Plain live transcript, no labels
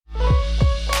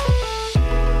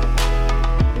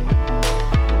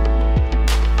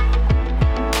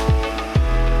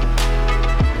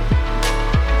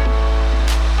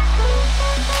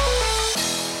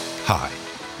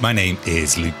My name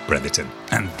is Luke Bretherton,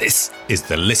 and this is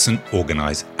the Listen,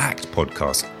 Organise, Act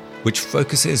podcast, which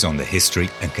focuses on the history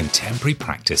and contemporary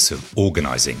practice of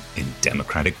organising in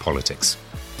democratic politics.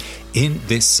 In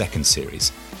this second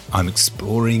series, I'm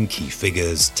exploring key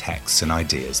figures, texts and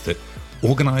ideas that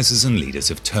organisers and leaders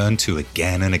have turned to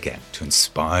again and again to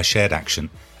inspire shared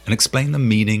action and explain the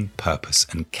meaning, purpose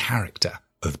and character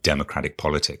of democratic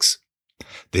politics.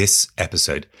 This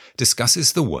episode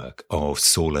discusses the work of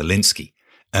Saul Alinsky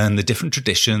and the different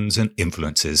traditions and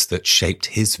influences that shaped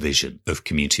his vision of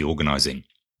community organising.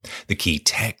 The key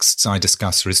texts I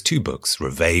discuss are his two books,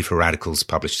 Reveille for Radicals,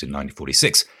 published in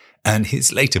 1946, and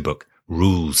his later book,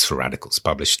 Rules for Radicals,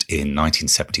 published in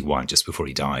 1971, just before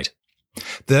he died.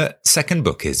 The second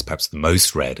book is perhaps the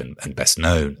most read and best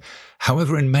known.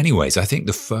 However, in many ways, I think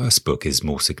the first book is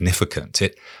more significant.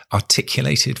 It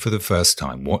articulated for the first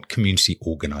time what community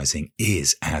organising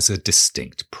is as a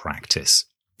distinct practice.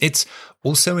 It's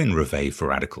also in Reveille for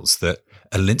Radicals that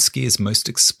Alinsky is most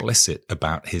explicit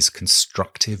about his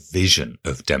constructive vision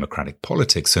of democratic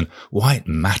politics and why it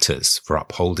matters for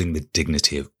upholding the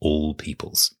dignity of all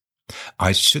peoples.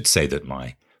 I should say that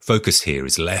my focus here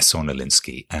is less on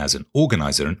Alinsky as an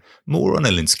organiser and more on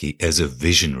Alinsky as a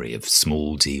visionary of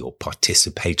small d or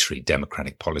participatory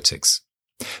democratic politics.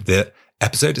 The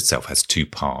episode itself has two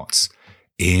parts.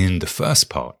 In the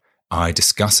first part, I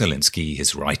discuss Alinsky,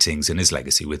 his writings and his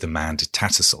legacy with Amanda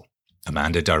Tattersall.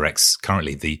 Amanda directs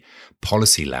currently the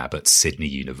Policy Lab at Sydney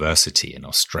University in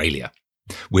Australia.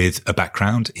 With a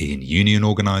background in union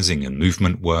organising and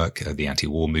movement work, the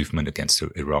anti-war movement against the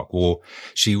Iraq War,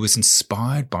 she was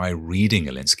inspired by reading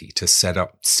Alinsky to set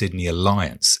up Sydney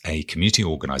Alliance, a community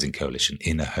organising coalition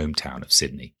in her hometown of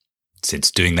Sydney. Since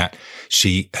doing that,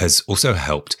 she has also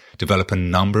helped develop a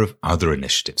number of other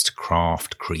initiatives to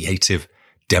craft creative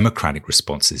democratic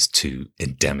responses to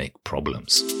endemic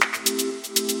problems.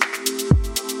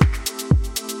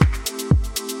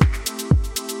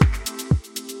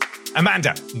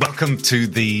 Amanda, welcome to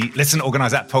the Listen,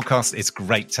 Organise, Act podcast. It's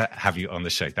great to have you on the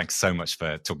show. Thanks so much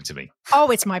for talking to me. Oh,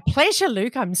 it's my pleasure,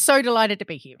 Luke. I'm so delighted to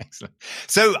be here. Excellent.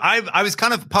 So I was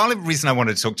kind of, part of the reason I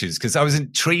wanted to talk to you is because I was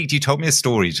intrigued. You told me a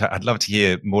story, which I'd love to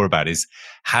hear more about, is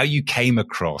how you came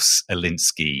across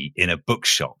Alinsky in a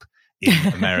bookshop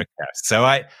in America. So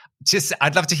I'd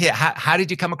love to hear, how did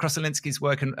you come across Alinsky's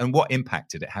work and what impact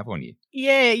did it have on you?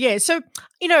 Yeah. So,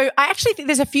 I actually think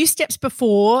there's a few steps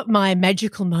before my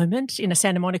magical moment in a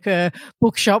Santa Monica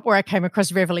bookshop where I came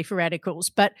across Reveille for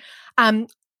Radicals. But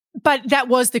that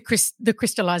was the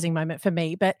crystallizing moment for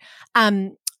me. But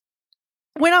when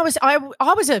I was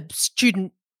a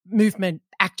student movement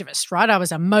activist, right? I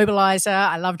was a mobilizer.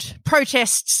 I loved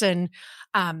protests and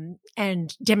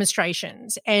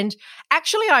demonstrations. And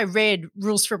actually, I read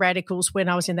Rules for Radicals when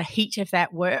I was in the heat of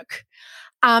that work.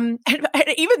 And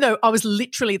even though I was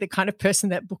literally the kind of person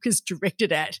that book is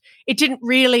directed at, it didn't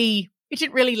really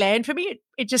land for me.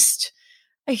 It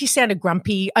sounded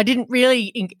grumpy.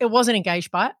 It wasn't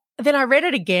engaged by it. Then I read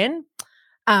it again.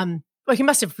 He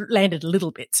must have landed a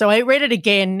little bit. So I read it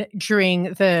again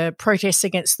during the protests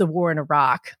against the war in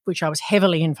Iraq, which I was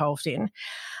heavily involved in.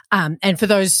 And for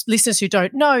those listeners who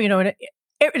don't know,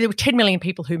 there were 10 million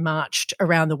people who marched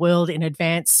around the world in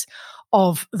advance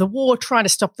of the war, trying to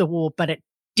stop the war, but it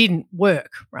didn't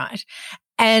work, right?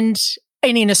 And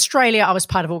in Australia, I was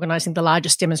part of organising the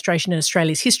largest demonstration in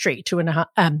Australia's history,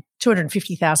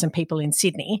 250,000 people in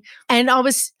Sydney. And I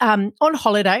was on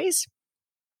holidays.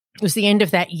 It was the end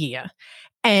of that year.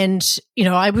 And,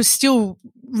 I was still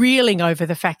reeling over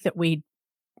the fact that we'd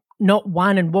not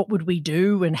won and what would we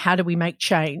do and how do we make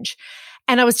change.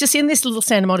 And I was just in this little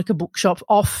Santa Monica bookshop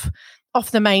off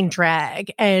the main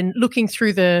drag and looking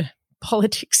through the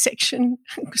politics section.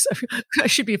 So I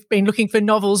should have been looking for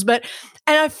novels, and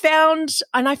I found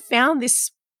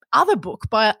this other book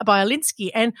by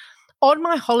Alinsky. And on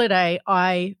my holiday,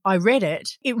 I read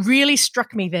it. It really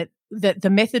struck me that the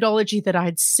methodology that I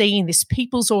had seen, this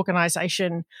people's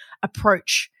organisation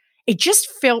approach, it just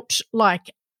felt like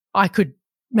I could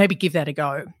maybe give that a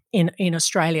go in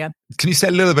Australia. Can you say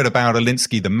a little bit about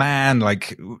Alinsky, the man,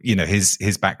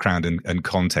 his background and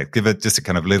context? Give just a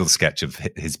kind of little sketch of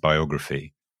his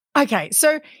biography. Okay.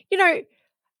 So, in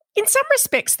some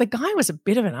respects, the guy was a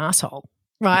bit of an asshole,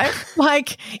 right?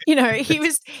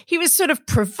 He was sort of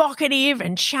provocative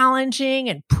and challenging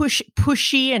and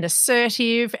pushy and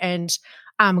assertive and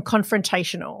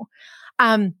confrontational.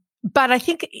 But I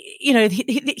think,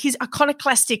 his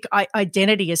iconoclastic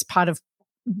identity is part of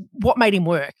what made him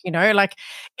work,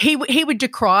 he would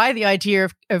decry the idea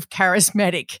of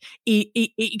charismatic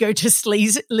egotist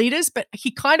leaders, but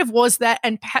he kind of was that,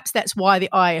 and perhaps that's why the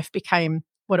IF became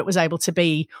what it was able to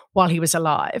be while he was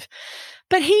alive.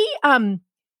 But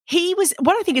he was,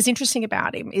 what I think is interesting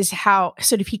about him is how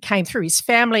sort of he came through. His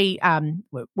family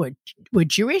were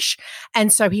Jewish,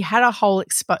 and so he had a whole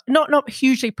not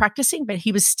hugely practicing, but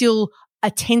he was still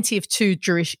attentive to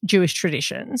Jewish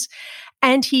traditions.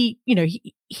 And he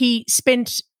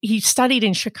studied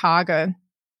in Chicago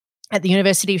at the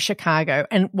University of Chicago.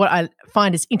 And what I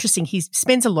find is interesting, he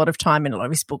spends a lot of time in a lot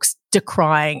of his books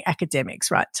decrying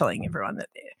academics, right, telling everyone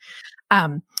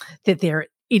that they're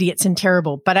idiots and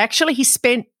terrible. But actually, he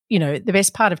spent the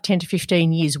best part of 10 to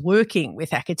 15 years working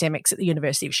with academics at the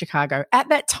University of Chicago. At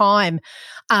that time,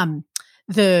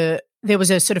 there was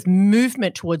a sort of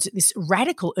movement towards this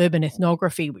radical urban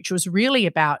ethnography, which was really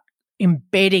about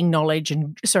embedding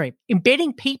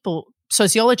people,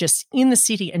 sociologists in the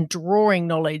city and drawing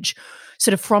knowledge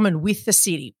sort of from and with the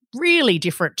city. Really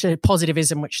different to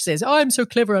positivism, which says, oh, I'm so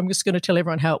clever, I'm just going to tell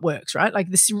everyone how it works, right? Like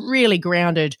this really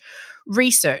grounded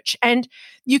research. And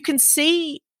you can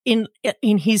see in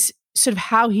his sort of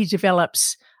how he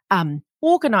develops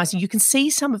organizing, you can see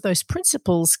some of those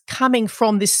principles coming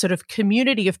from this sort of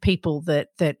community of people that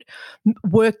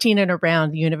worked in and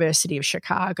around the University of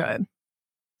Chicago.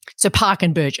 So Park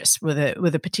and Burgess were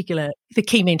the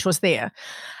key mentors there.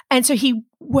 And so he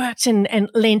worked and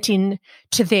lent in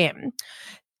to them.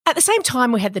 At the same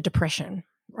time, we had the Depression,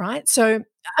 right? So,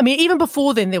 I mean, even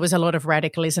before then, there was a lot of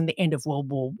radicalism, the end of World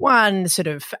War I, sort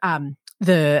of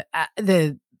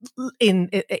even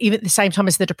at the same time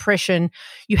as the Depression,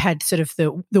 you had sort of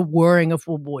the warring of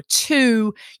World War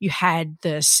II. You had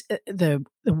the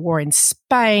war in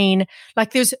Spain.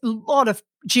 Like there's a lot of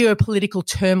geopolitical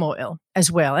turmoil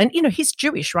as well. And he's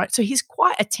Jewish, right? So he's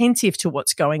quite attentive to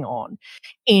what's going on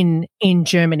in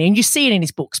Germany, and you see it in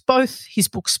his books. Both his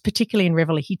books, particularly in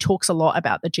Reveille, he talks a lot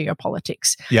about the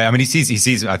geopolitics. Yeah, I mean, he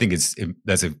sees. I think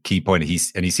that's a key point. He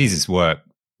sees his work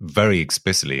very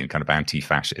explicitly in kind of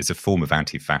anti-fascist. It's a form of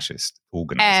anti-fascist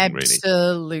organizing, really.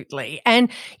 Absolutely. And,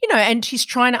 and he's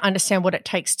trying to understand what it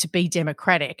takes to be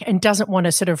democratic and doesn't want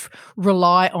to sort of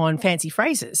rely on fancy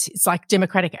phrases. It's like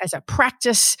democratic as a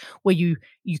practice where you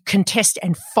contest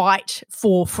and fight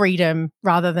for freedom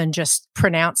rather than just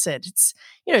pronounce it.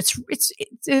 It's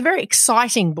very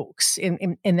exciting books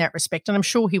in that respect. And I'm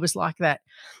sure he was like that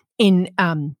in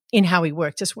how he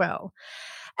worked as well.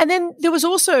 And then there was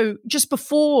also just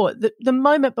before the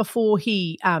moment before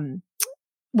he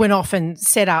went off and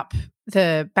set up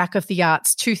the Back of the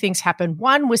Arts, two things happened.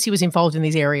 One was he was involved in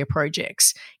these area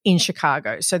projects in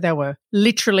Chicago. So they were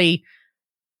literally,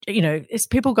 as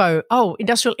people go, oh,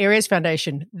 Industrial Areas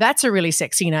Foundation, that's a really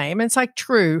sexy name. And it's like,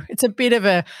 true. It's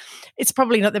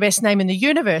probably not the best name in the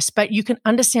universe, but you can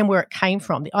understand where it came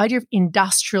from. The idea of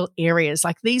industrial areas,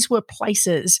 like these were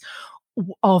places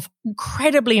of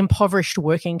incredibly impoverished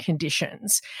working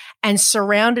conditions and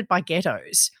surrounded by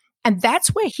ghettos. And that's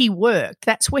where he worked.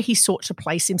 That's where he sought to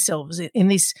place himself in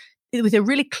this, with a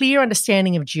really clear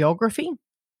understanding of geography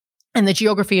and the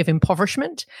geography of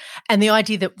impoverishment and the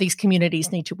idea that these communities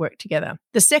need to work together.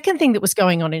 The second thing that was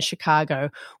going on in Chicago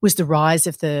was the rise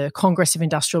of the Congress of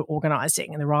Industrial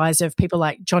Organizing and the rise of people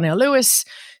like John L. Lewis,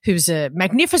 who's a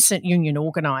magnificent union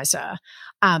organizer,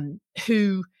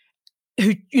 who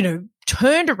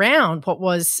turned around what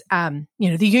was, the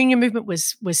union movement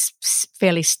was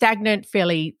fairly stagnant,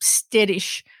 fairly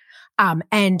steadish.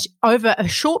 And over a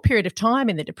short period of time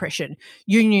in the Depression,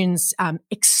 unions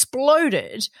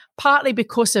exploded, partly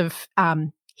because of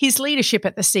his leadership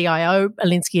at the CIO.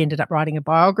 Alinsky ended up writing a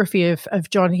biography of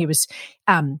John. He was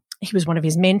one of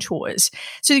his mentors.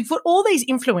 So you've got all these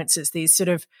influences, these sort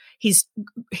of his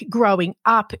growing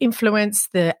up influence,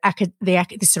 this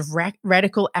sort of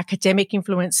radical academic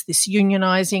influence, this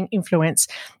unionizing influence,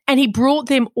 and he brought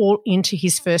them all into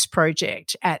his first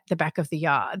project at the Back of the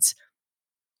Yards,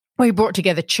 where he brought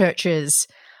together churches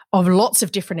of lots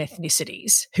of different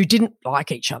ethnicities who didn't like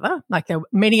each other. Like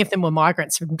many of them were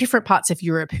migrants from different parts of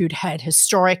Europe who'd had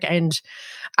historic and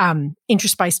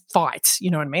interest-based fights,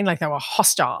 you know what I mean? Like they were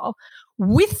hostile.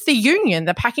 With the union,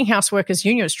 the Packing House Workers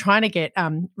Union was trying to get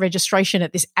registration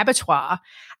at this abattoir,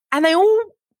 and they all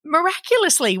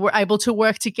miraculously were able to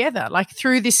work together, like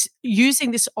through this,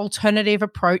 using this alternative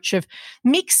approach of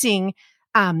mixing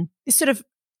this sort of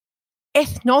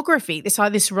ethnography,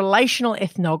 this relational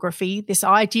ethnography, this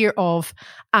idea of,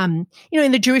 in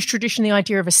the Jewish tradition, the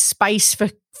idea of a space for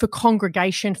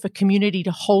congregation, for community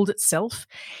to hold itself,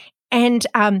 and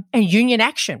union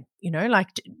action, like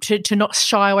to not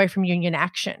shy away from union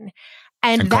action.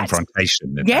 And that's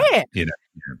confrontation.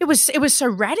 It was so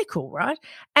radical, right?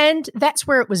 And that's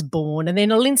where it was born. And then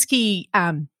Alinsky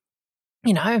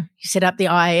he set up the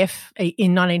IAF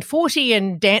in 1940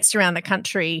 and danced around the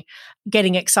country,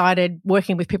 getting excited,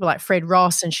 working with people like Fred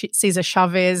Ross and Cesar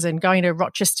Chavez and going to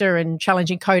Rochester and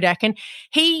challenging Kodak. And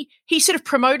he sort of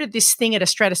promoted this thing at a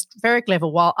stratospheric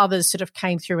level while others sort of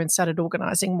came through and started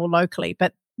organizing more locally.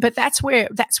 But that's where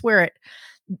it,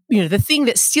 the thing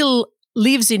that still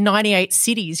lives in 98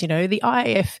 cities. The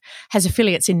IAF has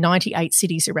affiliates in 98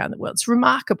 cities around the world. It's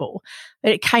remarkable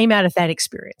that it came out of that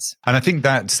experience. And I think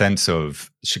that sense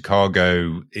of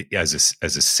Chicago as a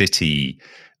city,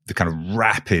 the kind of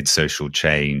rapid social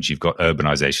change, you've got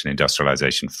urbanization,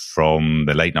 industrialization from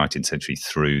the late 19th century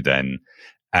through then,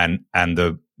 and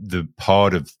the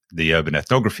part of the urban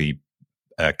ethnography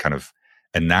kind of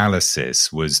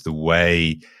analysis was the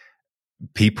way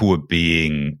people were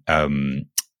being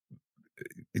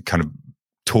kind of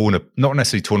not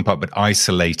necessarily torn apart, but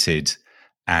isolated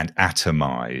and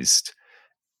atomized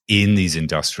in these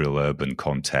industrial urban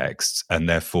contexts, and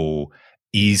therefore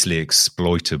easily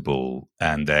exploitable,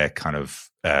 and they're kind of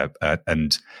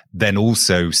and then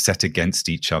also set against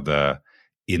each other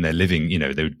in their living.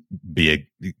 They would be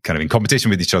kind of in competition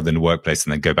with each other in the workplace,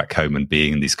 and then go back home and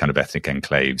being in these kind of ethnic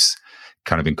enclaves,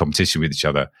 kind of in competition with each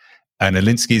other. And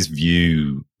Alinsky's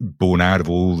view, born out of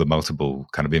all the multiple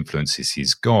kind of influences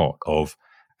he's got, of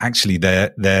actually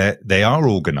they are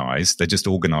organized. They're just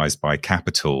organized by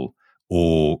capital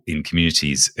or in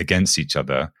communities against each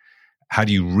other. How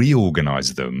do you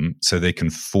reorganize them so they can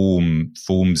form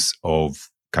forms of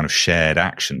kind of shared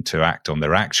action to act on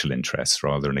their actual interests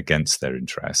rather than against their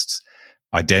interests?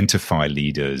 Identify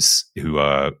leaders who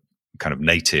are kind of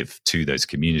native to those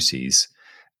communities,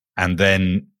 and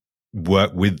then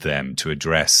work with them to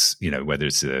address, whether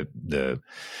it's the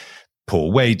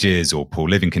poor wages or poor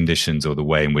living conditions, or the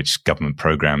way in which government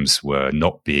programs were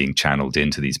not being channeled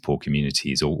into these poor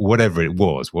communities, or whatever it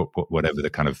was, whatever the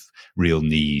kind of real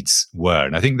needs were.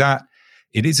 And I think that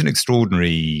it is an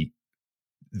extraordinary,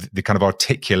 the kind of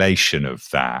articulation of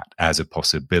that as a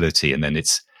possibility. And then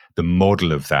it's the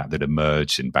model of that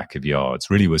emerged in Back of Yards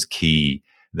really was key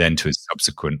then to his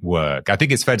subsequent work. I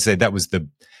think it's fair to say that was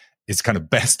his kind of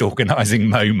best organizing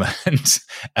moment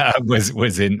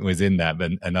was in that,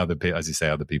 and other people, as you say,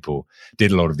 other people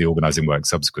did a lot of the organizing work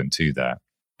subsequent to that.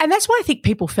 And that's why I think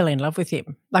people fell in love with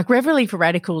him. Like Reveille for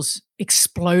Radicals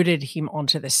exploded him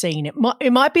onto the scene. It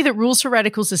might be that Rules for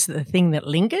Radicals is the thing that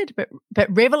lingered, but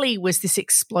Reveille was this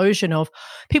explosion of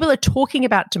people are talking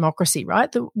about democracy,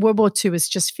 right? The World War II has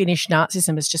just finished.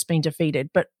 Nazism has just been defeated.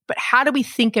 But how do we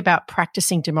think about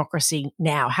practicing democracy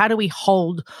now? How do we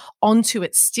hold onto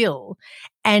it still?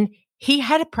 And he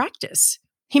had a practice.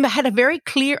 He had a very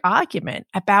clear argument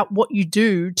about what you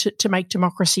do to make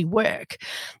democracy work.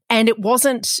 And it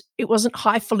wasn't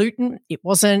highfalutin. It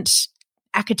wasn't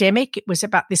academic. It was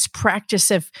about this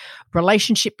practice of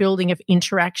relationship building, of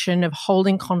interaction, of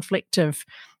holding conflict, of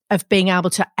being able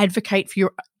to advocate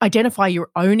for identify your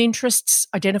own interests,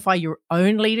 identify your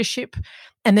own leadership,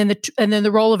 and then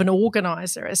the role of an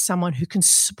organizer as someone who can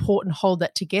support and hold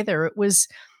that together. It was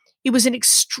an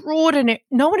extraordinary.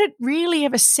 No one had really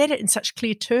ever said it in such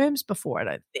clear terms before, I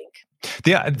don't think.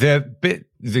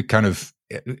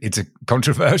 It's a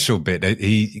controversial bit.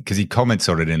 Because he comments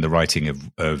on it in the writing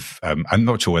of I'm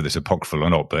not sure whether it's apocryphal or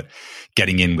not, but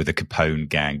getting in with the Capone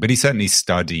gang. But he certainly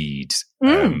studied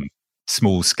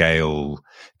small scale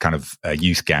kind of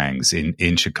youth gangs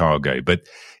in Chicago. But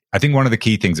I think one of the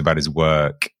key things about his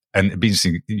work, and it'd be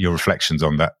interesting your reflections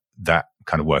on that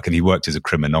kind of work, and he worked as a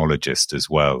criminologist as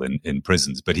well in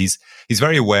prisons, but he's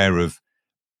very aware of,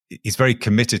 he's very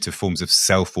committed to forms of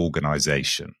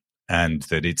self-organization, and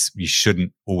that you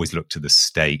shouldn't always look to the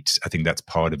state. I think that's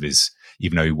part of his,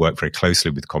 even though he worked very closely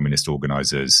with communist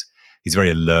organizers, he's very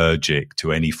allergic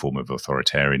to any form of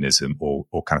authoritarianism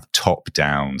or kind of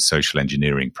top-down social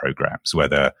engineering programs,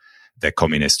 whether they're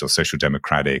communist or social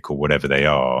democratic or whatever they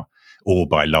are, or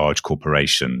by large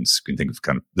corporations. You can think of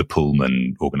kind of the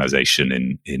Pullman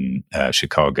organization in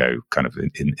Chicago, kind of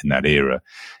in that era,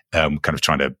 kind of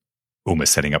trying to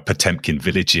almost setting up Potemkin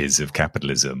villages of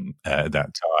capitalism at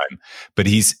that time. But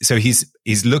he's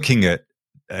looking at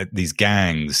these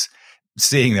gangs,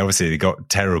 seeing obviously they got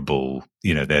terrible,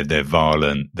 they're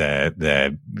violent,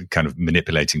 they're kind of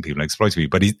manipulating people and exploiting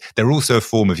people, but they're also a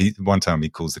form of, one time he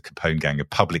calls the Capone gang a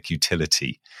public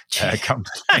utility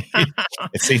company.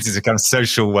 It seems as a kind of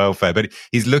social welfare, but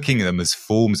he's looking at them as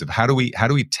forms of how do we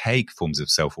take forms of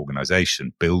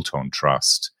self-organization built on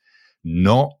trust,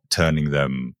 not turning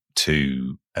them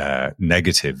to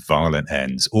negative, violent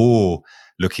ends, or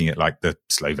looking at like the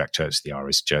Slovak church, the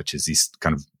Irish churches, these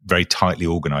kind of very tightly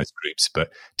organized groups,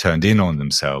 but turned in on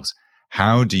themselves.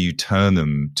 How do you turn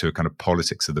them to a kind of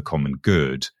politics of the common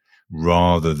good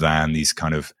rather than these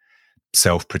kind of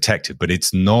self-protective. But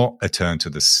it's not a turn to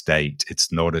the state.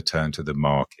 It's not a turn to the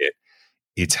market.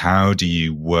 It's how do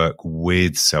you work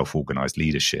with self-organized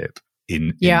leadership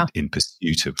in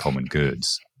pursuit of common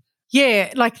goods?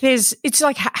 Yeah, it's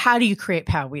like how do you create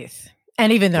power with?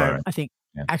 And even though I think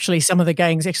actually some of the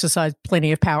gangs exercise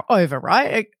plenty of power over,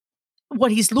 right?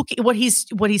 What he's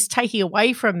taking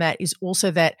away from that is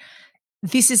also that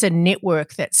this is a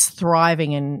network that's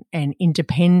thriving and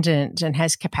independent and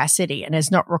has capacity and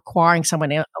is not requiring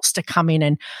someone else to come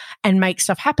in and make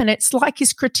stuff happen. It's like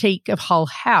his critique of Hull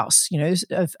House,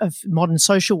 of modern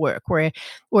social work, where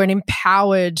an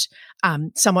empowered,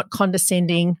 somewhat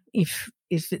condescending, if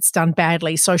it's done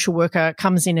badly, social worker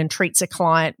comes in and treats a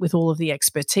client with all of the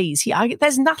expertise. He argued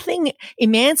there's nothing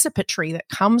emancipatory that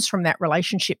comes from that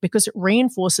relationship because it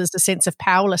reinforces the sense of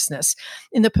powerlessness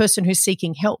in the person who's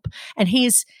seeking help. And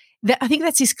I think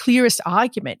that's his clearest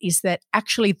argument, is that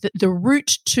actually the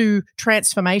route to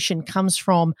transformation comes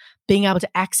from being able to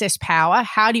access power.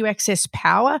 How do you access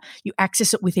power? You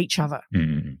access it with each other.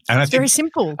 And it's very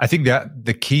simple. I think that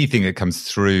the key thing that comes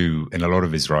through in a lot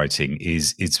of his writing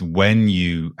is it's when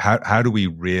how do we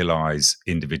realize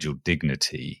individual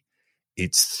dignity?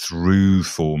 It's through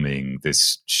forming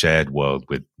this shared world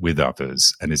with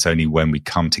others. And it's only when we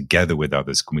come together with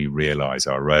others can we realize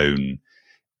our own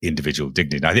individual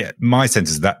dignity. I think my sense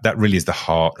is that really is the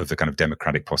heart of the kind of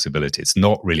democratic possibility. It's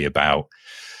not really about,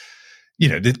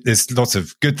 there's lots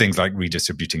of good things like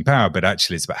redistributing power, but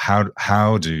actually it's about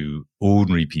how do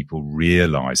ordinary people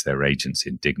realize their agency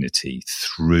and dignity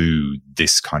through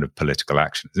this kind of political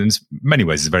action. In many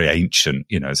ways, it's very ancient,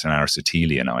 it's an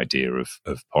Aristotelian idea of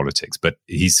politics, but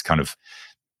he's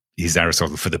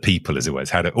Aristotle for the people, as it were.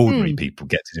 How do ordinary people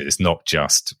get to do this, not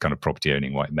just kind of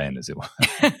property-owning white men, as it were.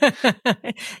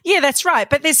 Yeah, that's right.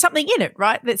 But there's something in it,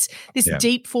 right? That's this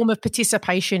deep form of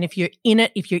participation. If you're in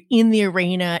it, if you're in the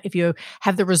arena, if you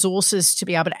have the resources to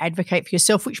be able to advocate for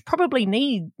yourself, which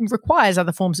probably requires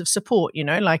other forms of support,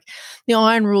 like the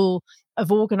iron rule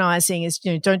of organising is,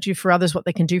 don't do for others what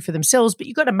they can do for themselves, but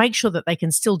you've got to make sure that they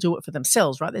can still do it for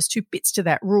themselves, right? There's two bits to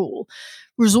that rule.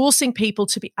 Resourcing people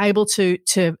to be able to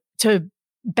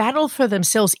battle for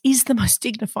themselves is the most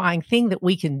dignifying thing that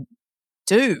we can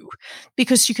do,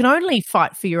 because you can only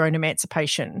fight for your own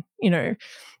emancipation.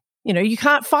 You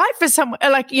can't fight for someone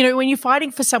when you're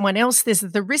fighting for someone else, there's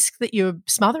the risk that you're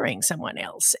smothering someone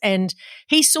else. And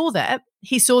he saw that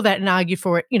and argued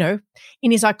for it,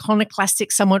 in his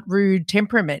iconoclastic, somewhat rude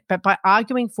temperament, but by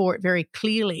arguing for it very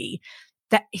clearly,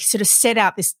 that he sort of set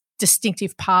out this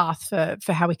distinctive path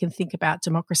for how we can think about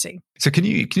democracy. So can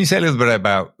you say a little bit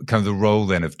about kind of the role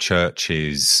then of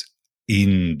churches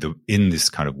in this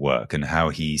kind of work and how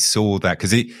he saw that? Because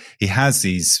he has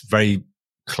these very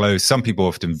close, some people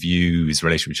often view his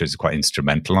relationship with churches as quite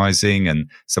instrumentalizing, and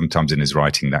sometimes in his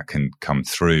writing that can come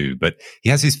through. But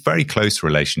he has these very close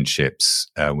relationships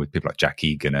with people like Jack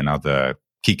Egan and other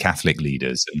key Catholic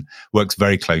leaders, and works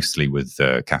very closely with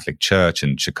the Catholic Church,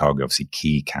 and Chicago, obviously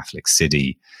key Catholic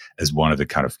city, as one of the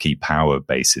kind of key power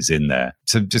bases in there.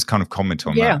 So just kind of comment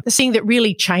on that. Yeah, the thing that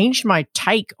really changed my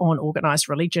take on organised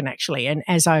religion, actually, and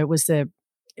as I was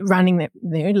being the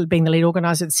lead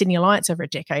organiser of the Sydney Alliance over a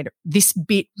decade, this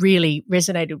bit really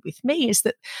resonated with me, is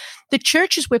that the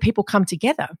church is where people come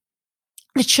together.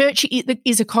 The church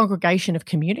is a congregation of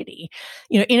community,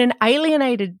 in an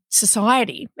alienated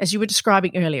society, as you were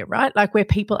describing earlier, right? Like where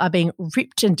people are being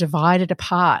ripped and divided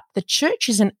apart. The church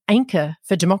is an anchor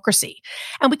for democracy,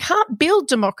 and we can't build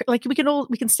democracy. Like we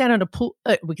can stand on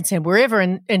we can stand wherever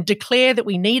and declare that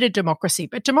we need a democracy,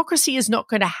 but democracy is not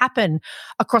going to happen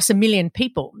across 1 million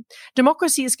people.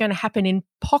 Democracy is going to happen in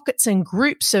pockets and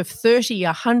groups of 30,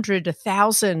 100,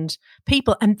 1,000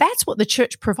 people, and that's what the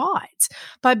church provides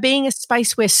by being a space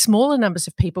where smaller numbers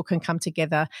of people can come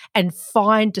together and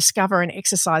discover and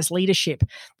exercise leadership,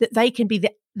 that they can be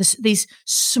these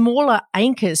smaller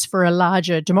anchors for a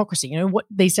larger democracy, what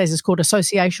these days is called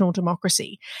associational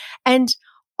democracy. And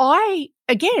I,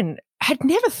 again, had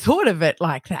never thought of it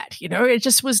like that. It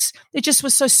just was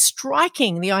so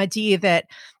striking, the idea that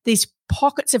these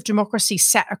pockets of democracy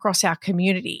sat across our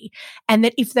community, and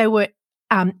that if they were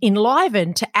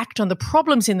enlivened to act on the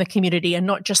problems in the community and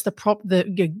not just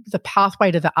the pathway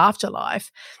to the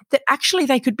afterlife, that actually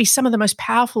they could be some of the most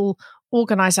powerful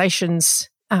organisations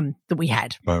that we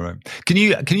had. Right. Can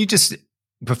you just,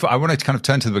 before I want to kind of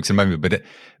turn to the books in a moment, but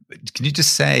can you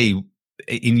just say,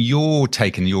 in your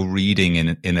take and your reading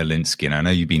in Alinsky, and I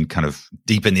know you've been kind of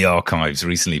deep in the archives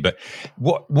recently, but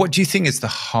what do you think is the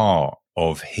heart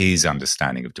of his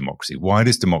understanding of democracy? Why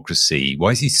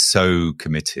is he so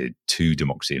committed to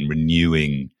democracy and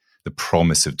renewing the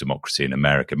promise of democracy in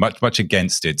America, much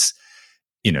against its,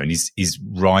 and he's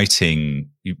writing.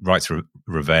 He writes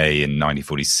Reveille in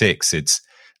 1946.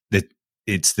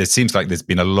 There seems like there's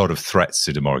been a lot of threats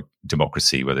to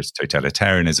democracy, whether it's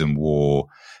totalitarianism, war,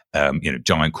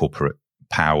 giant corporate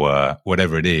power,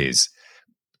 whatever it is.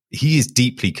 He is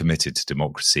deeply committed to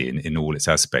democracy in all its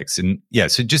aspects. And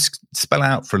so just spell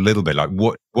out for a little bit, like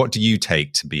what do you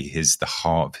take to be the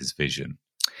heart of his vision?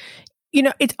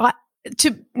 I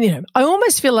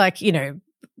almost feel like,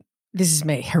 this is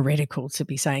me, heretical to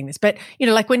be saying this, but,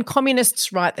 like when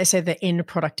communists write, they say the end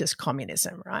product is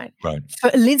communism, right? Right. For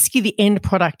Alinsky, the end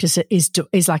product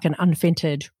is like an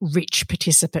unfettered, rich,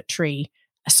 participatory,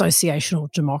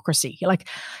 associational democracy. Like,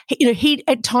 he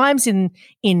at times in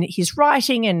his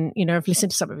writing, and, I've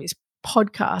listened to some of his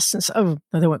podcasts, and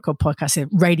they weren't called podcasts, they're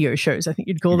radio shows, I think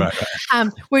you'd call them,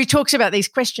 right. Where he talks about these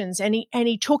questions, and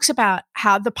he talks about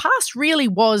how the past really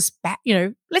was back.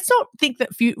 Let's not think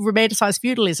that romanticize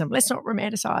feudalism. Let's not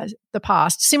romanticize the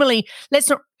past. Similarly,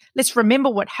 let's remember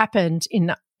what happened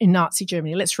in Nazi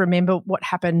Germany. Let's remember what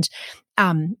happened,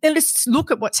 and let's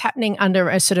look at what's happening under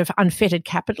a sort of unfettered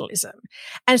capitalism.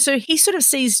 And so he sort of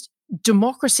sees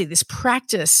democracy, this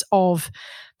practice of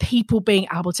people being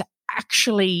able to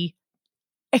actually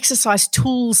exercise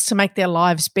tools to make their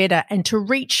lives better and to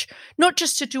reach, not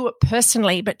just to do it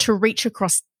personally, but to reach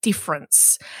across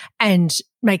difference and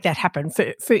make that happen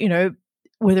for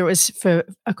whether it was for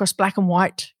across black and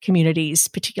white communities,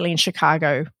 particularly in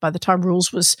Chicago, by the time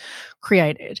Rules was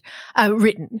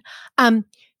written,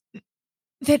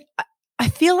 that I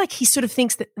feel like he sort of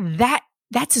thinks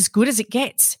that's as good as it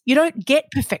gets. You don't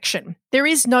get perfection. There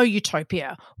is no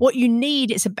utopia. What you need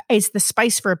is the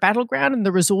space for a battleground and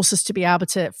the resources to be able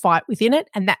to fight within it,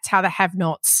 and that's how the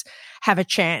have-nots have a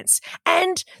chance.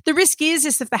 And the risk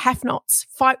is if the have-nots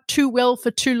fight too well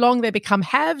for too long, they become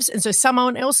haves, and so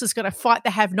someone else is going to fight the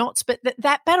have-nots. But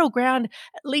that battleground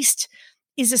at least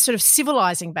is a sort of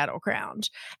civilizing battleground,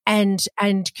 and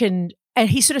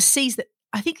he sort of sees that.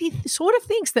 I think he sort of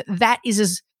thinks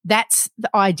that's the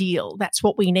ideal. That's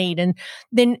what we need. And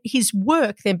then his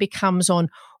work then becomes on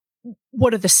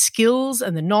what are the skills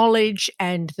and the knowledge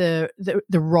and the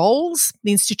roles,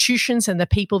 the institutions and the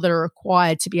people that are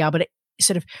required to be able to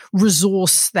sort of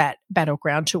resource that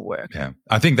battleground to work. Yeah,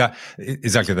 I think that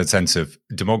exactly that sense of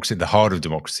democracy, the heart of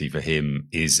democracy for him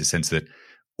is a sense that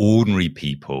ordinary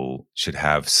people should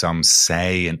have some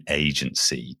say and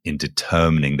agency in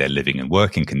determining their living and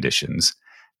working conditions.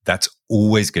 That's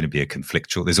always going to be a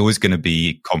conflictual. There's always going to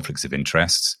be conflicts of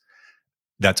interests.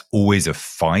 That's always a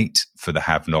fight for the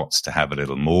have-nots to have a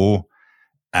little more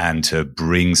and to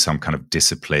bring some kind of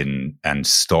discipline and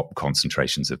stop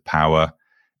concentrations of power.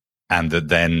 And that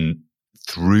then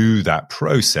through that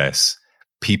process,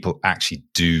 people actually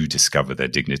do discover their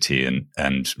dignity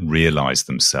and realize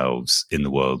themselves in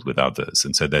the world with others.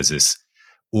 And so there's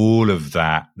all of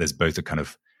that. There's both a kind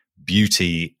of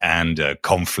beauty and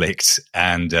conflict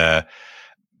and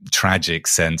tragic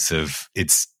sense of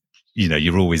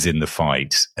you're always in the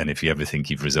fight, and if you ever think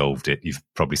you've resolved it,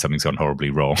 something's gone horribly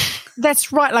wrong.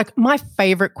 That's right. Like my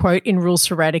favorite quote in Rules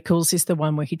for Radicals is the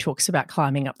one where he talks about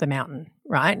climbing up the mountain,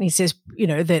 right? And he says,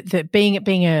 that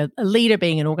being a leader,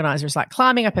 being an organizer is like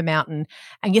climbing up a mountain,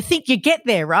 and you think you get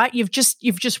there, right? You've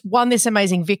just won this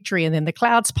amazing victory, and then the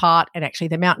clouds part, and actually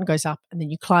the mountain goes up, and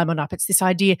then you climb on up. It's this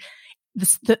idea.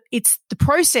 It's the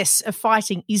process of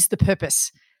fighting is the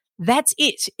purpose. That's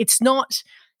it. It's not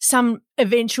some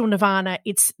eventual nirvana.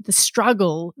 It's the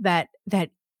struggle that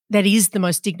is the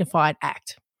most dignified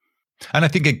act. And I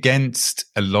think against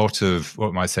a lot of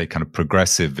what might say kind of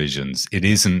progressive visions,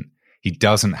 he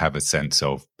doesn't have a sense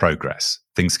of progress.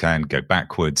 Things can go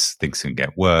backwards. Things can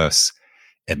get worse.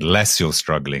 Unless you're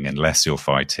struggling, unless you're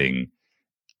fighting,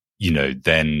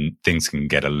 then things can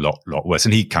get a lot worse.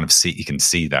 And he can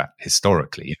see that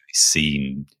historically. He's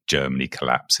seen Germany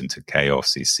collapse into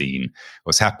chaos. He's seen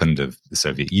what's happened of the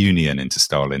Soviet Union into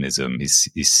Stalinism.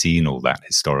 He's seen all that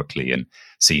historically, and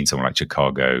seen someone like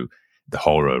Chicago, the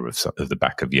horror of the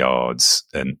back of yards,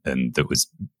 and that was,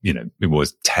 it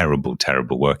was terrible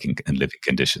working and living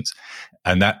conditions.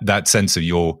 And that sense of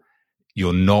you're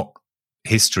not,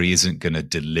 history isn't going to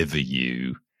deliver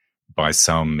you by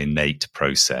some innate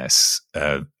process,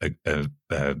 the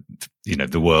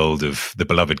world of the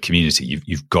beloved community.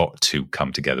 You've got to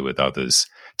come together with others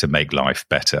to make life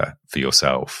better for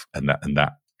yourself, and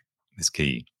that is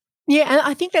key. Yeah, and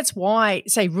I think that's why,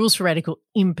 say, Rules for Radical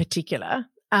in particular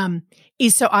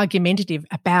is so argumentative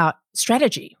about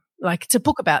strategy. Like, it's a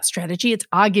book about strategy. It's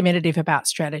argumentative about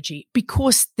strategy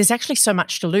because there's actually so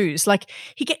much to lose. Like,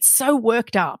 he gets so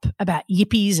worked up about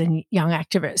yippies and young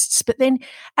activists, but then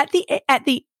at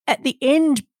the at the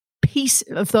end piece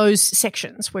of those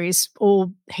sections where he's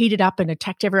all heated up and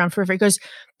attacked everyone forever, he goes,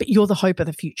 but you're the hope of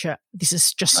the future. This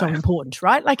is just so important,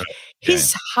 right? Like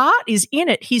his heart is in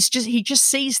it. He just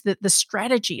sees that the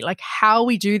strategy, like how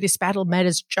we do this battle,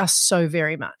 matters just so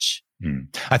very much.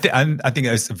 I think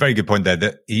that's a very good point there,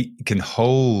 that he can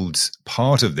hold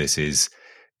part of this is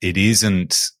it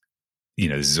isn't,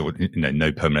 this is all,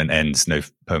 no permanent ends, no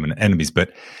permanent enemies,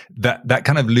 but that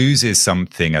kind of loses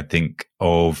something, I think,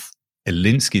 of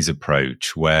Alinsky's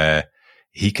approach, where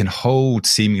he can hold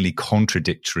seemingly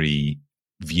contradictory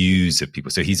views of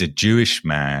people. So he's a Jewish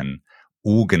man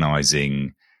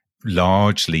organizing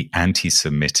largely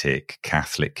anti-Semitic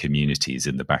Catholic communities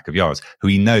in the back of yards, who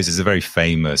he knows is a very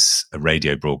famous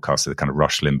radio broadcaster, the kind of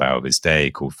Rush Limbaugh of his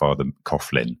day, called Father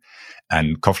Coughlin.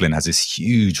 And Coughlin has this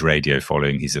huge radio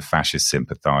following. He's a fascist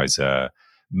sympathizer,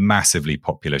 massively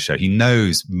popular show. He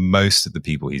knows most of the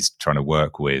people he's trying to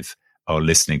work with are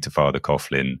listening to Father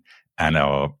Coughlin and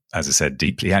are, as I said,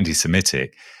 deeply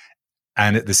anti-Semitic.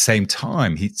 And at the same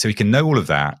time, he can know all of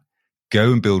that,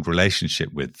 go and build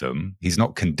relationship with them. He's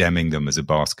not condemning them as a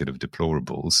basket of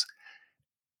deplorables,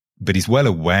 but he's well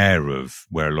aware of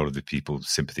where a lot of the people's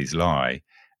sympathies lie.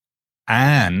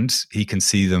 And he can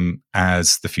see them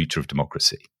as the future of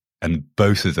democracy. And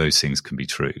both of those things can be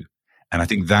true. And I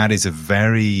think that is a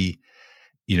very,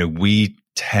 we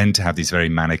tend to have these very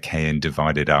Manichaean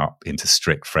divided up into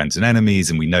strict friends and enemies,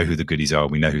 and we know who the goodies are,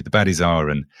 we know who the baddies are,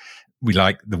 and we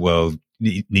like the world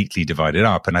neatly divided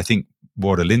up. And I think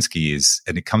what Alinsky is,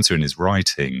 and it comes through in his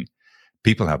writing,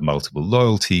 people have multiple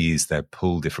loyalties, they're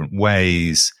pulled different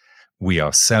ways. We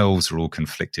ourselves are all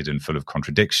conflicted and full of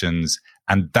contradictions.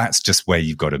 And that's just where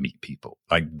you've got to meet people.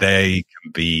 Like, they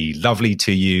can be lovely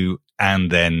to you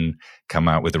and then come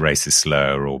out with a racist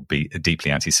slur or be a deeply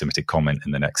anti-Semitic comment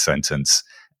in the next sentence.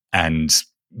 And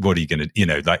what are you going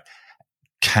to,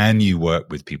 can you work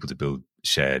with people to build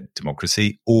shared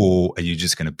democracy? Or are you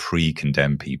just going to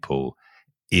pre-condemn people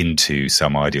into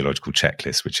some ideological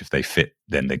checklist, which if they fit,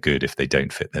 then they're good. If they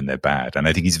don't fit, then they're bad. And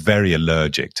I think he's very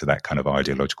allergic to that kind of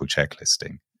ideological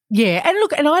checklisting. Yeah. And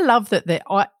look, and I love that the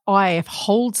IF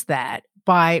holds that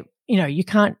by, you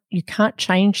can't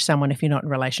change someone if you're not in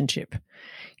a relationship.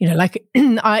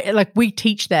 We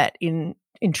teach that in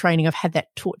training. I've had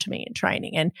that taught to me in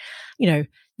training. And,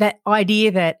 that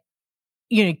idea that,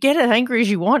 get as angry as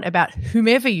you want about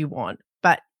whomever you want,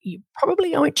 but you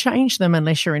probably won't change them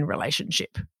unless you're in a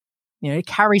relationship. It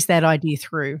carries that idea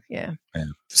through. Yeah.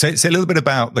 So a little bit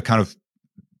about the kind of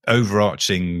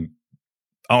overarching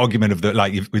argument of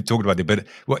we've talked about it, but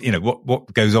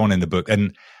what goes on in the book,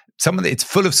 and it's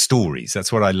full of stories.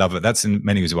 That's what I love. That's in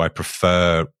many ways why I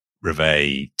prefer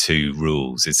Reveille to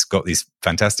Rules. It's got these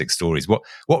fantastic stories. What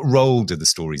role do the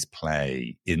stories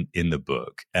play in the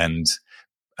book, and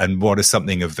what is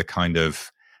something of the kind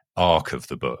of arc of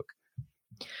the book?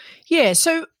 Yeah,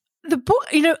 so the book,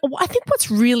 I think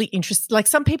what's really interesting, like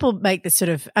some people make this sort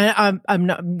of, I'm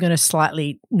going to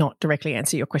slightly not directly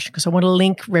answer your question because I want to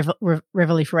link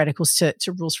Reveille for Radicals to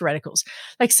Rules for Radicals.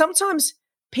 Like sometimes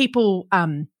people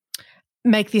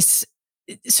make this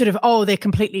sort of, they're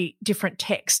completely different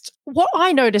text. What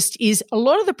I noticed is a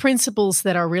lot of the principles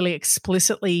that are really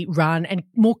explicitly run and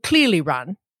more clearly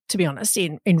run, to be honest,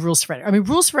 in Rules for Radicals. I mean,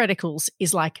 Rules for Radicals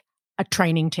is like a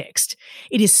training text.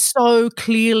 It is so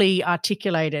clearly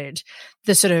articulated,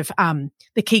 the sort of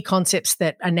the key concepts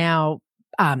that are now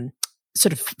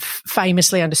sort of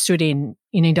famously understood in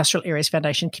Industrial Areas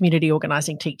Foundation, community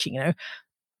organising, teaching,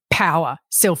 power,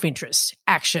 self-interest,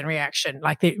 action, reaction,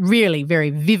 like they're really very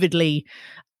vividly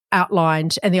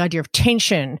outlined, and the idea of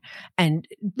tension and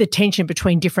the tension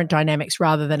between different dynamics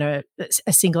rather than a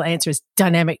single answer is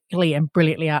dynamically and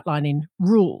brilliantly outlined in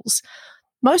Rules.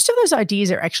 Most of those ideas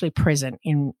are actually present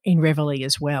in Reveille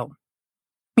as well.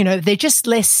 They're just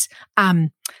less,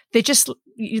 they just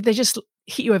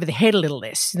hit you over the head a little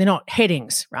less. They're not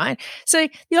headings, right? So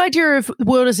the idea of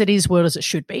world as it is, world as it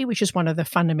should be, which is one of the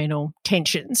fundamental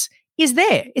tensions, is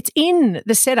there. It's in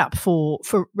the setup for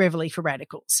Reveille for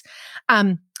Radicals.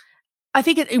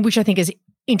 Which I think is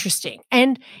interesting.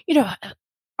 And,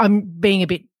 I'm being a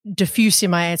bit diffuse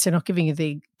in my answer, not giving you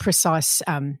the precise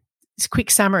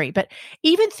quick summary, but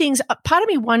even things, part of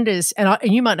me wonders, and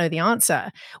you might know the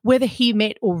answer, whether he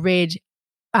met or read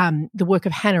the work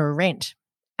of Hannah Arendt,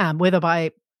 whether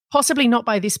possibly not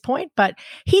by this point, but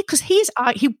he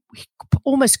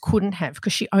almost couldn't have,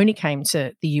 because she only came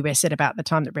to the US at about the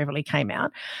time that Reveille came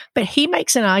out. But he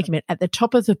makes an argument at the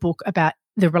top of the book about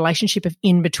the relationship of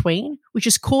in between, which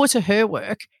is core to her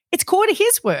work. It's core to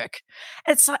his work.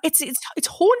 It's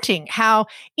haunting how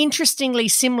interestingly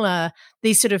similar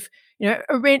these sort of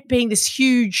Arendt being this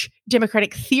huge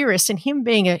democratic theorist and him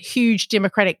being a huge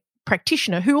democratic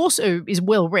practitioner who also is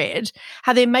well read,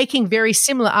 how they're making very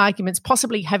similar arguments,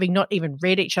 possibly having not even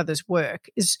read each other's work,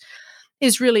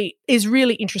 is really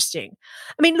interesting.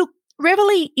 I mean, look,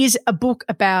 Reveille is a book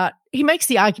about, he makes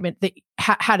the argument that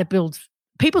how to build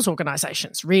people's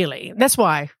organizations, really. That's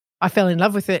why I fell in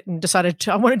love with it and decided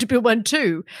I wanted to build one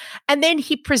too. And then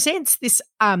he presents this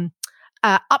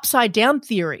upside down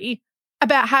theory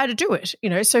about how to do it.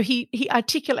 So he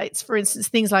articulates, for instance,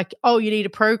 things like, oh, you need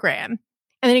a program.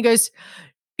 And then he goes,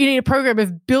 you need a program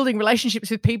of building relationships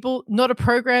with people, not a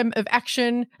program of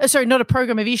action. Not a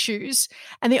program of issues.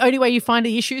 And the only way you find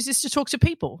the issues is to talk to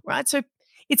people, right? So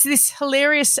it's this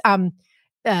hilarious,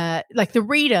 like the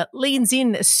reader leans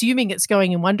in, assuming it's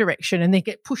going in one direction, and then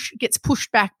gets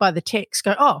pushed back by the text.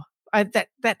 Go, oh,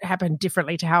 that happened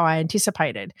differently to how I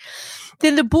anticipated.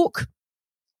 Then the book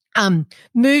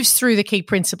moves through the key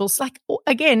principles, like,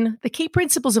 again, the key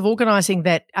principles of organising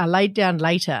that are laid down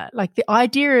later, like the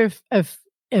idea of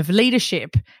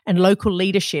leadership and local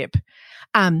leadership,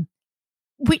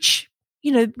 which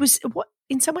was what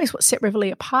in some ways what set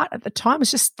Reveille apart at the time.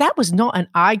 Was just that was not an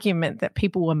argument that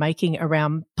people were making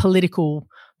around political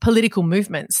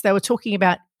movements. They were talking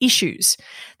about issues.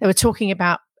 They were talking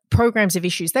about programs of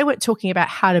issues. They weren't talking about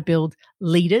how to build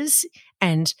leaders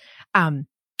and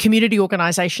community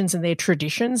organizations and their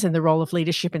traditions and the role of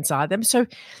leadership inside them. So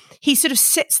he sort of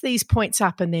sets these points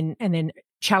up and then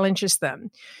challenges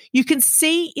them. You can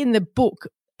see in the book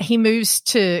he moves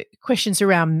to questions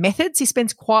around methods. He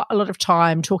spends quite a lot of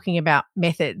time talking about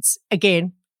methods,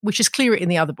 again, which is clearer in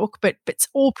the other book, but it's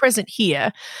all present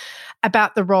here,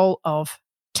 about the role of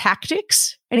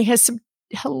tactics. And he has some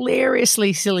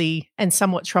hilariously silly and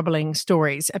somewhat troubling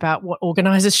stories about what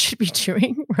organisers should be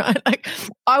doing, right? Like,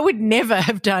 I would never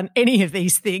have done any of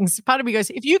these things. Part of me goes,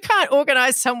 if you can't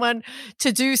organise someone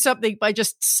to do something by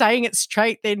just saying it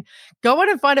straight, then go on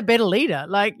and find a better leader.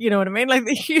 Like, you know what I mean? Like,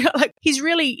 like he's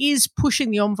really is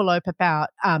pushing the envelope about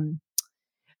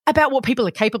what people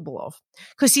are capable of,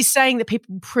 because he's saying that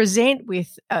people present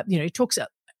with, he talks at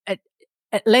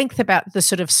length about the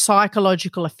sort of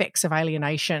psychological effects of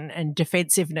alienation and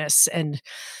defensiveness and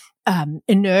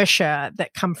inertia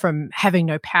that come from having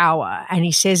no power. And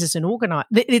he says as an organizer,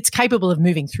 it's capable of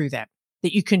moving through that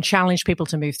you can challenge people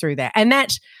to move through that. And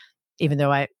that, even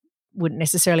though I wouldn't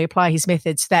necessarily apply his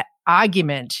methods, that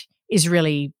argument is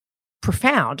really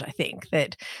profound, I think,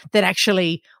 that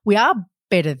actually we are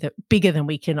bigger than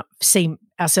we can seem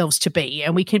ourselves to be,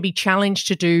 and we can be challenged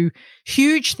to do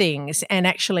huge things. And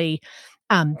actually,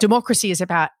 democracy is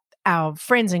about our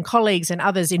friends and colleagues and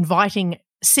others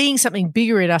seeing something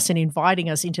bigger in us and inviting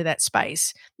us into that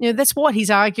space. That's what he's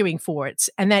arguing for.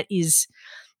 And that is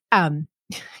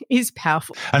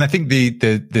powerful. And I think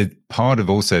the part of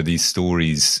also these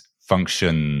stories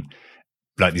function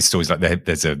like these stories, like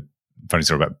there's a funny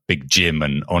story about Big Jim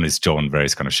and Honest John,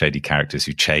 various kind of shady characters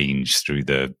who change through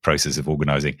the process of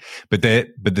organizing. But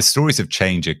the stories of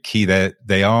change are key.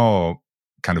 They are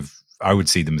kind of, I would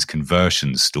see them as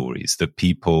conversion stories, that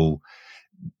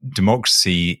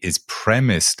democracy is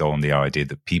premised on the idea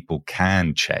that people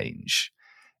can change.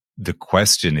 The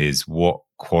question is what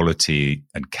quality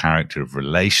and character of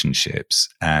relationships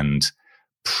and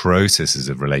processes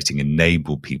of relating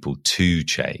enable people to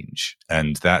change.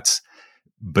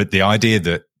 But the idea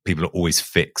that people are always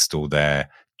fixed, or they're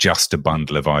just a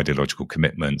bundle of ideological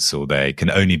commitments, or they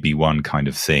can only be one kind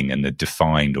of thing and they're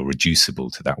defined or reducible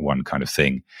to that one kind of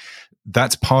thing,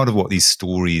 that's part of what these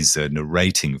stories are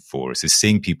narrating for us, is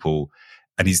seeing people.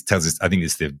 And he tells us, I think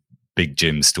it's the Big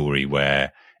Jim story,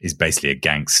 where he's basically a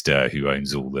gangster who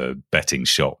owns all the betting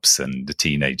shops, and the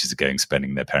teenagers are going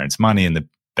spending their parents' money in the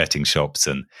betting shops,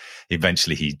 and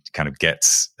eventually he kind of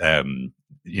gets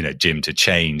Jim to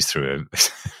change through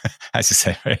as you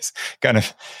say, it's kind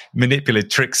of manipulative,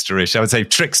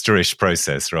 tricksterish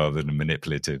process rather than a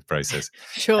manipulative process.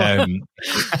 Sure. I'm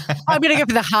going to go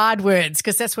for the hard words,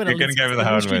 because that's what you're going to go for the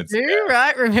hard words. Do,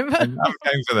 right? Remember, I'm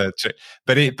going for the trick,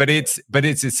 but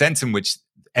it's a sense in which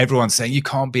everyone's saying you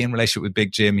can't be in relationship with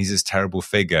Big Jim. He's this terrible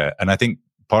figure, and I think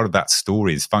part of that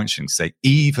story is functioning to say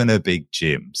even a Big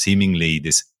Jim, seemingly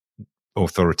this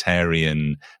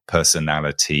authoritarian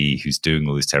personality who's doing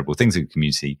all these terrible things in the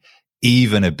community,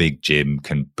 even a Big Jim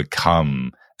can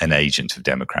become an agent of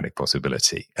democratic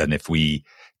possibility. And if we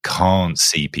can't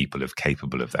see people as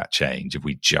capable of that change, if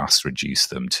we just reduce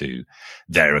them to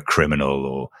they're a criminal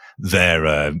or they're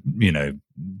a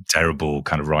terrible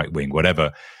kind of right wing,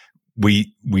 whatever,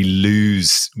 we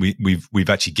lose. We've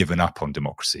actually given up on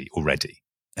democracy already.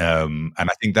 And I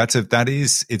think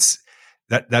it's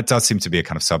that does seem to be a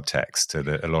kind of subtext to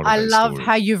a lot of I those love stories.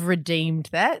 how you've redeemed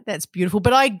that. That's beautiful.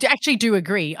 But I actually do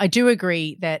agree. I do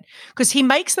agree that because he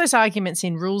makes those arguments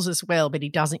in Rules as well, but he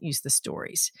doesn't use the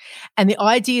stories. And the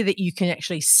idea that you can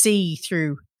actually see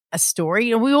through a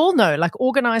story, and we all know, like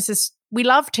organisers, we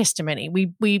love testimony.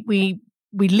 We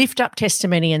lift up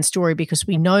testimony and story because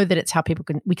we know that it's how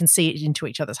we can see it into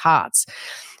each other's hearts.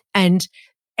 And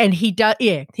he does,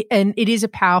 and it is a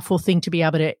powerful thing to be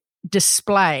able to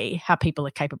display how people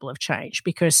are capable of change,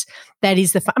 because that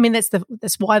is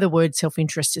that's why the word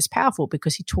self-interest is powerful,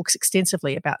 because he talks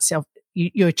extensively about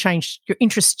your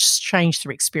interests change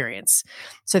through experience.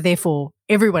 So therefore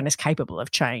everyone is capable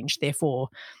of change. Therefore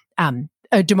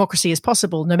a democracy is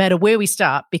possible no matter where we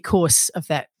start because of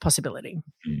that possibility.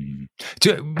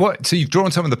 So you've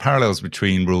drawn some of the parallels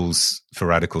between Rules for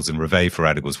Radicals and Reveille for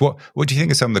Radicals. What do you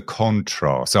think are some of the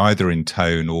contrasts, either in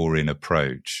tone or in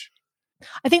approach?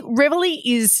 I think Reveille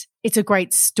it's a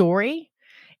great story.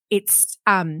 It's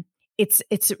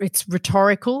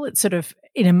rhetorical. It's sort of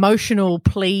an emotional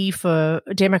plea for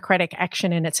democratic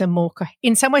action, and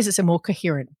in some ways it's a more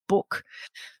coherent book.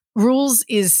 Rules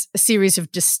is a series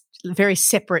of just very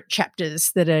separate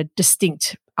chapters that are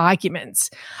distinct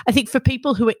arguments. I think for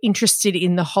people who are interested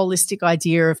in the holistic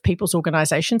idea of people's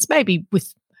organisations, maybe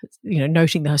with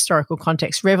noting the historical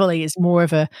context, Reveille is more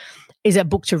of a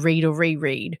book to read or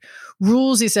reread.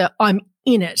 Rules is I'm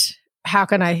in it. How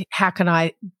can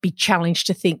I be challenged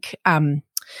to think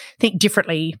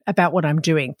differently about what I'm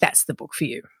doing? That's the book for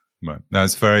you. Right.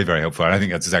 That's very, very helpful. And I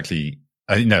think that's exactly.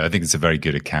 I think it's a very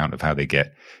good account of how they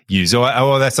get used.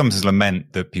 Or there's sometimes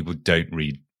lament that people don't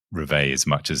read Reveille as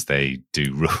much as they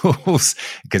do Rules,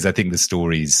 because I think the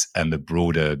stories and the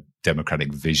broader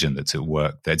democratic vision that's at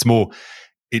work there,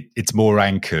 it's more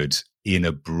anchored in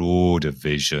a broader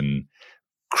vision.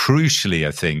 Crucially,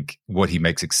 I think what he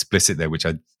makes explicit there, which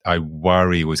I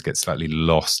worry always gets slightly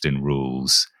lost in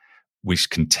Rules, which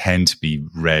can tend to be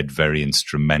read very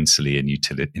instrumentally and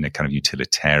in a kind of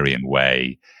utilitarian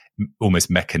way, almost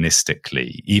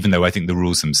mechanistically, even though I think the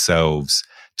rules themselves,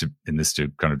 to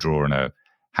kind of draw on a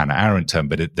Hannah Arendt term,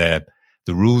 but the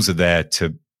rules are there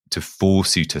to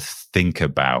force you to think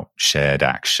about shared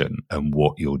action and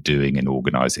what you're doing in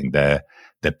organising. They're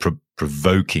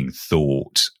provoking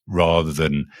thought rather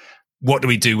than what do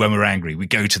we do when we're angry? We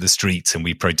go to the streets and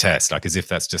we protest, like as if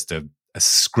that's just a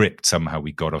script somehow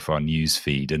we got off our news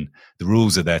feed. And the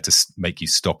rules are there to make you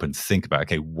stop and think about,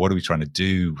 okay, what are we trying to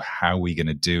do? How are we going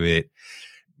to do it?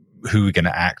 Who are we going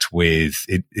to act with?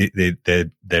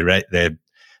 They're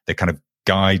kind of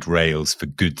guide rails for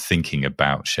good thinking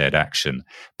about shared action.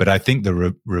 But I think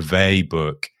the Reveille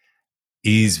book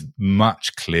is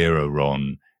much clearer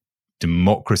on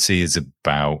democracy is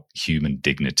about human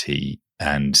dignity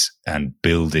and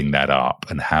building that up,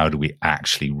 and how do we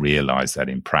actually realize that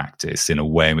in practice in a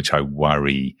way in which I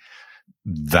worry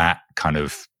that kind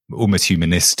of almost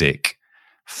humanistic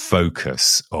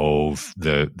focus of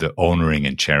the honoring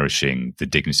and cherishing the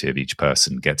dignity of each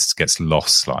person gets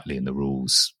lost slightly in the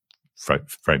rules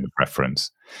frame of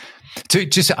reference.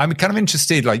 I'm kind of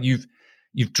interested, like you've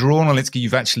drawn on Alinsky,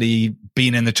 you've actually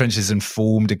been in the trenches and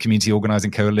formed a community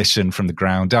organising coalition from the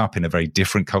ground up in a very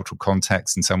different cultural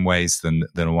context in some ways than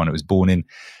the one it was born in.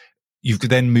 You've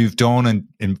then moved on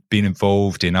and been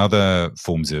involved in other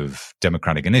forms of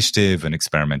democratic initiative and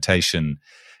experimentation.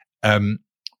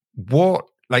 What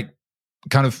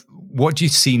do you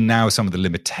see now as some of the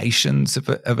limitations of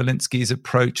Alinsky's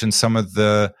approach and some of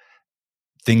the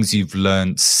things you've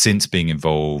learned since being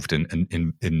involved and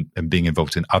being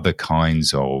involved in other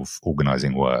kinds of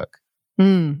organising work?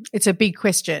 It's a big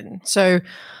question. So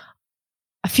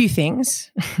a few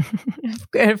things,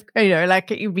 like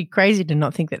it would be crazy to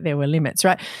not think that there were limits,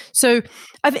 right? So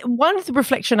I think one of the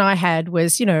reflection I had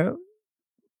was,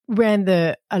 ran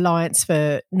the Alliance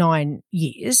for 9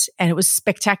 years and it was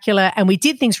spectacular, and we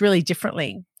did things really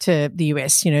differently to the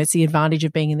US. It's the advantage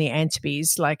of being in the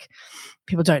Antipodes. Like,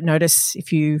 people don't notice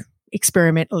if you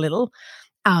experiment a little.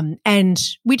 And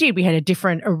we had a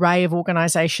different array of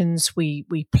organisations. We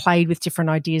played with different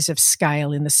ideas of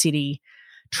scale in the city,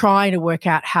 trying to work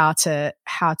out how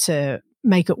to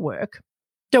make it work.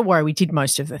 Don't worry, we did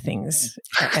most of the things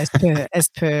as per.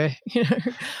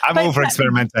 I'm all for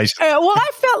experimentation. Well, I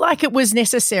felt like it was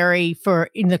necessary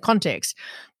in the context,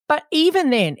 but even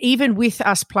then, even with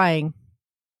us playing,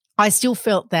 I still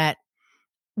felt that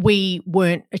we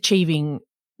weren't achieving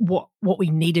what we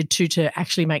needed to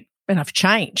actually make enough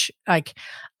change. And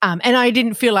I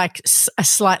didn't feel like a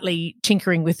slightly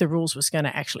tinkering with the rules was going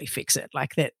to actually fix it.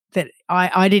 Like that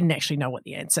I didn't actually know what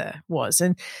the answer was.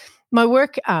 And my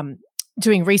work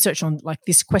doing research on like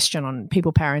this question on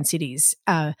people, power and cities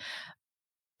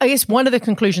I guess one of the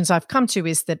conclusions I've come to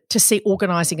is that to see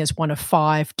organising as one of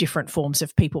 5 different forms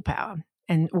of people power,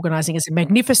 and organising is a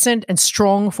magnificent and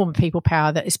strong form of people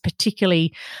power that is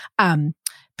particularly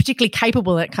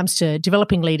capable when it comes to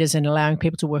developing leaders and allowing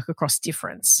people to work across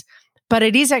difference. But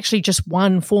it is actually just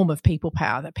one form of people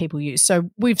power that people use.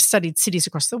 So we've studied cities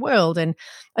across the world and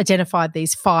identified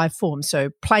these 5 forms.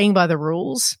 So playing by the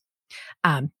rules,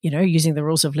 using the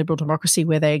rules of liberal democracy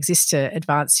where they exist to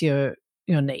advance your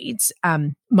needs,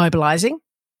 mobilising,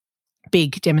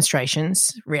 big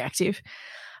demonstrations, reactive,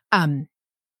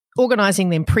 organising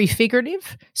them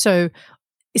prefigurative, so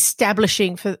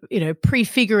establishing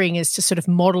prefiguring is to sort of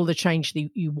model the change that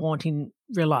you want in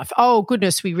real life. Oh,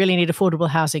 goodness, we really need affordable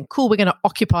housing. Cool, we're going to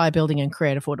occupy a building and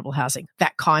create affordable housing,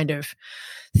 that kind of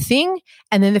thing.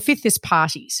 And then the 5th is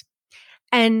parties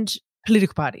and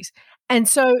political parties. And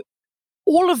so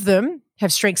all of them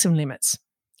have strengths and limits.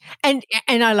 And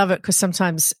I love it because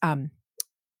sometimes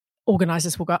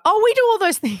organisers will go, oh, we do all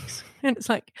those things. And it's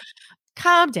like,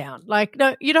 calm down. Like,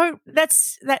 no, you don't,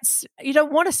 you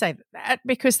don't want to say that,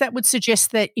 because that would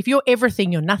suggest that if you're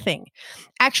everything, you're nothing.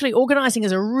 Actually, organising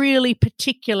is a really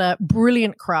particular,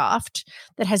 brilliant craft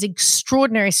that has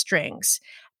extraordinary strengths,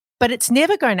 but it's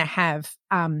never going to have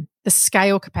the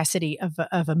scale capacity of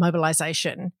a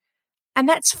mobilisation. And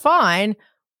that's fine.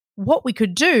 What we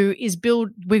could do is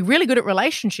we're really good at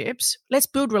relationships. Let's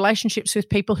build relationships with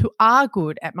people who are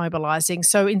good at mobilising.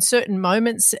 So in certain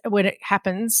moments when it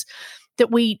happens, that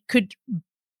we could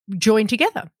join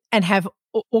together and have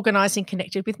organising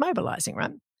connected with mobilising,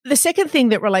 right? The second thing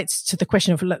that relates to the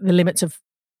question of the limits of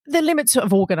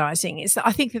organising is that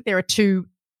I think that there are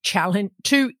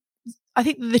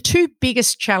the 2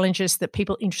 biggest challenges that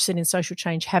people interested in social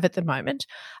change have at the moment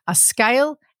are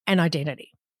scale and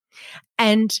identity.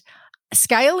 And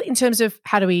scale in terms of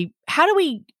how do we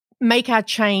make our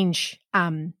change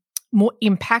more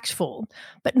impactful,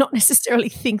 but not necessarily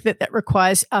think that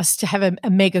requires us to have a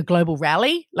mega global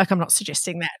rally. Like, I'm not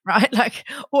suggesting that, right? Like,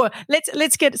 or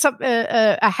let's get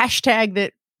a hashtag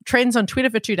that trends on Twitter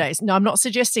for 2 days. No, I'm not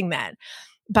suggesting that.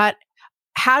 But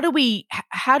how do we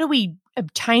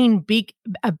obtain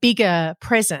a bigger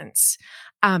presence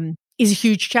is a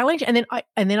huge challenge, and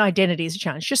then identity is a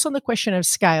challenge. Just on the question of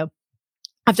scale,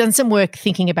 I've done some work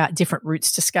thinking about different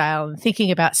routes to scale and thinking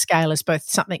about scale as both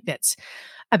something that's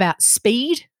about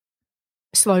speed,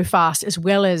 slow, fast, as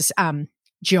well as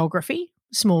geography,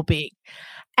 small, big.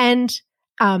 And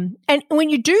when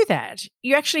you do that,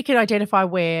 you actually can identify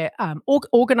where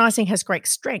organising has great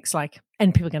strengths,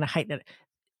 and people are going to hate that.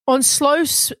 On slow,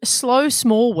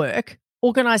 small work,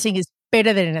 organising is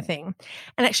better than anything.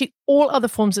 And actually all other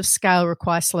forms of scale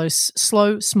require slow,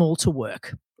 small to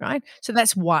work, right? So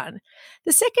that's one.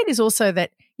 The second is also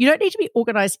that you don't need to be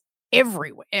organised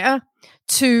everywhere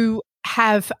to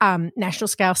have national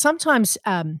scale. Sometimes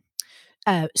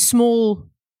small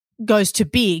goes to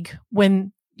big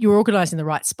when you're organised in the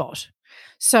right spot.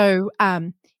 So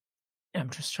I'm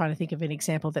just trying to think of an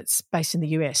example that's based in the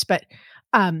US. But,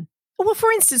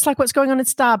 for instance, like what's going on at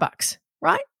Starbucks,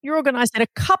 right? You're organised at a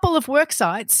couple of work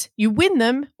sites, you win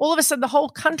them, all of a sudden the whole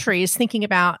country is thinking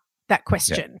about that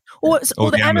question. Yeah.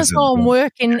 Or the Amazon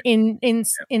work in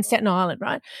Staten Island,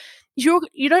 right?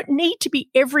 You don't need to be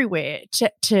everywhere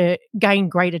to gain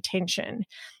great attention.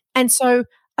 And so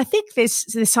I think there's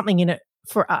something in it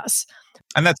for us.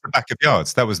 And that's the back of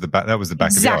yards. That was the back of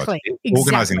yards. Exactly.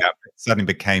 Organising that suddenly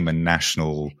became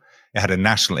it had a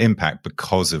national impact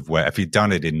because of where, if you'd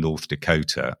done it in North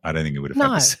Dakota, I don't think it would have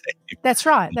had the same. That's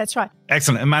right.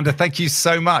 Excellent. Amanda, thank you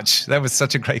so much. That was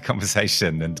such a great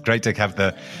conversation, and great to have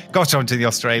onto the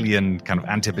Australian kind of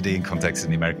Antipodean context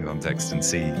and the American context and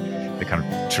see the kind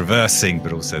of traversing,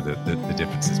 but also the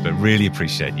differences. But really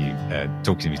appreciate you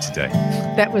talking to me today.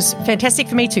 That was fantastic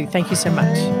for me too. Thank you so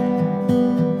much.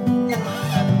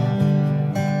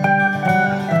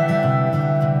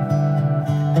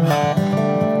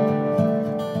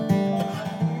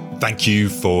 Thank you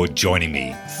for joining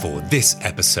me for this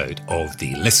episode of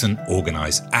the Listen,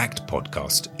 Organise, Act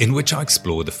podcast, in which I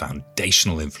explore the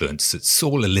foundational influence that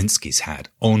Saul Alinsky's had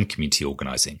on community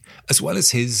organising, as well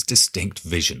as his distinct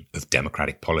vision of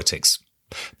democratic politics.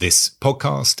 This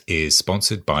podcast is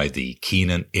sponsored by the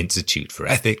Keenan Institute for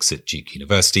Ethics at Duke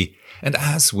University, and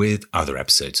as with other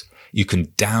episodes, you can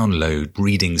download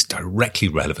readings directly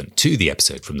relevant to the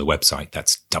episode from the website.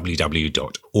 That's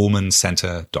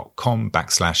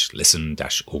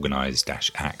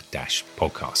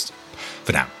www.ormondcentre.com/listen-organise-act-podcast.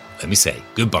 For now, let me say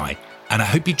goodbye, and I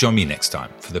hope you join me next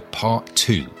time for the part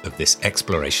 2 of this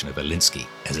exploration of Alinsky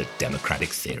as a democratic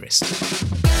theorist.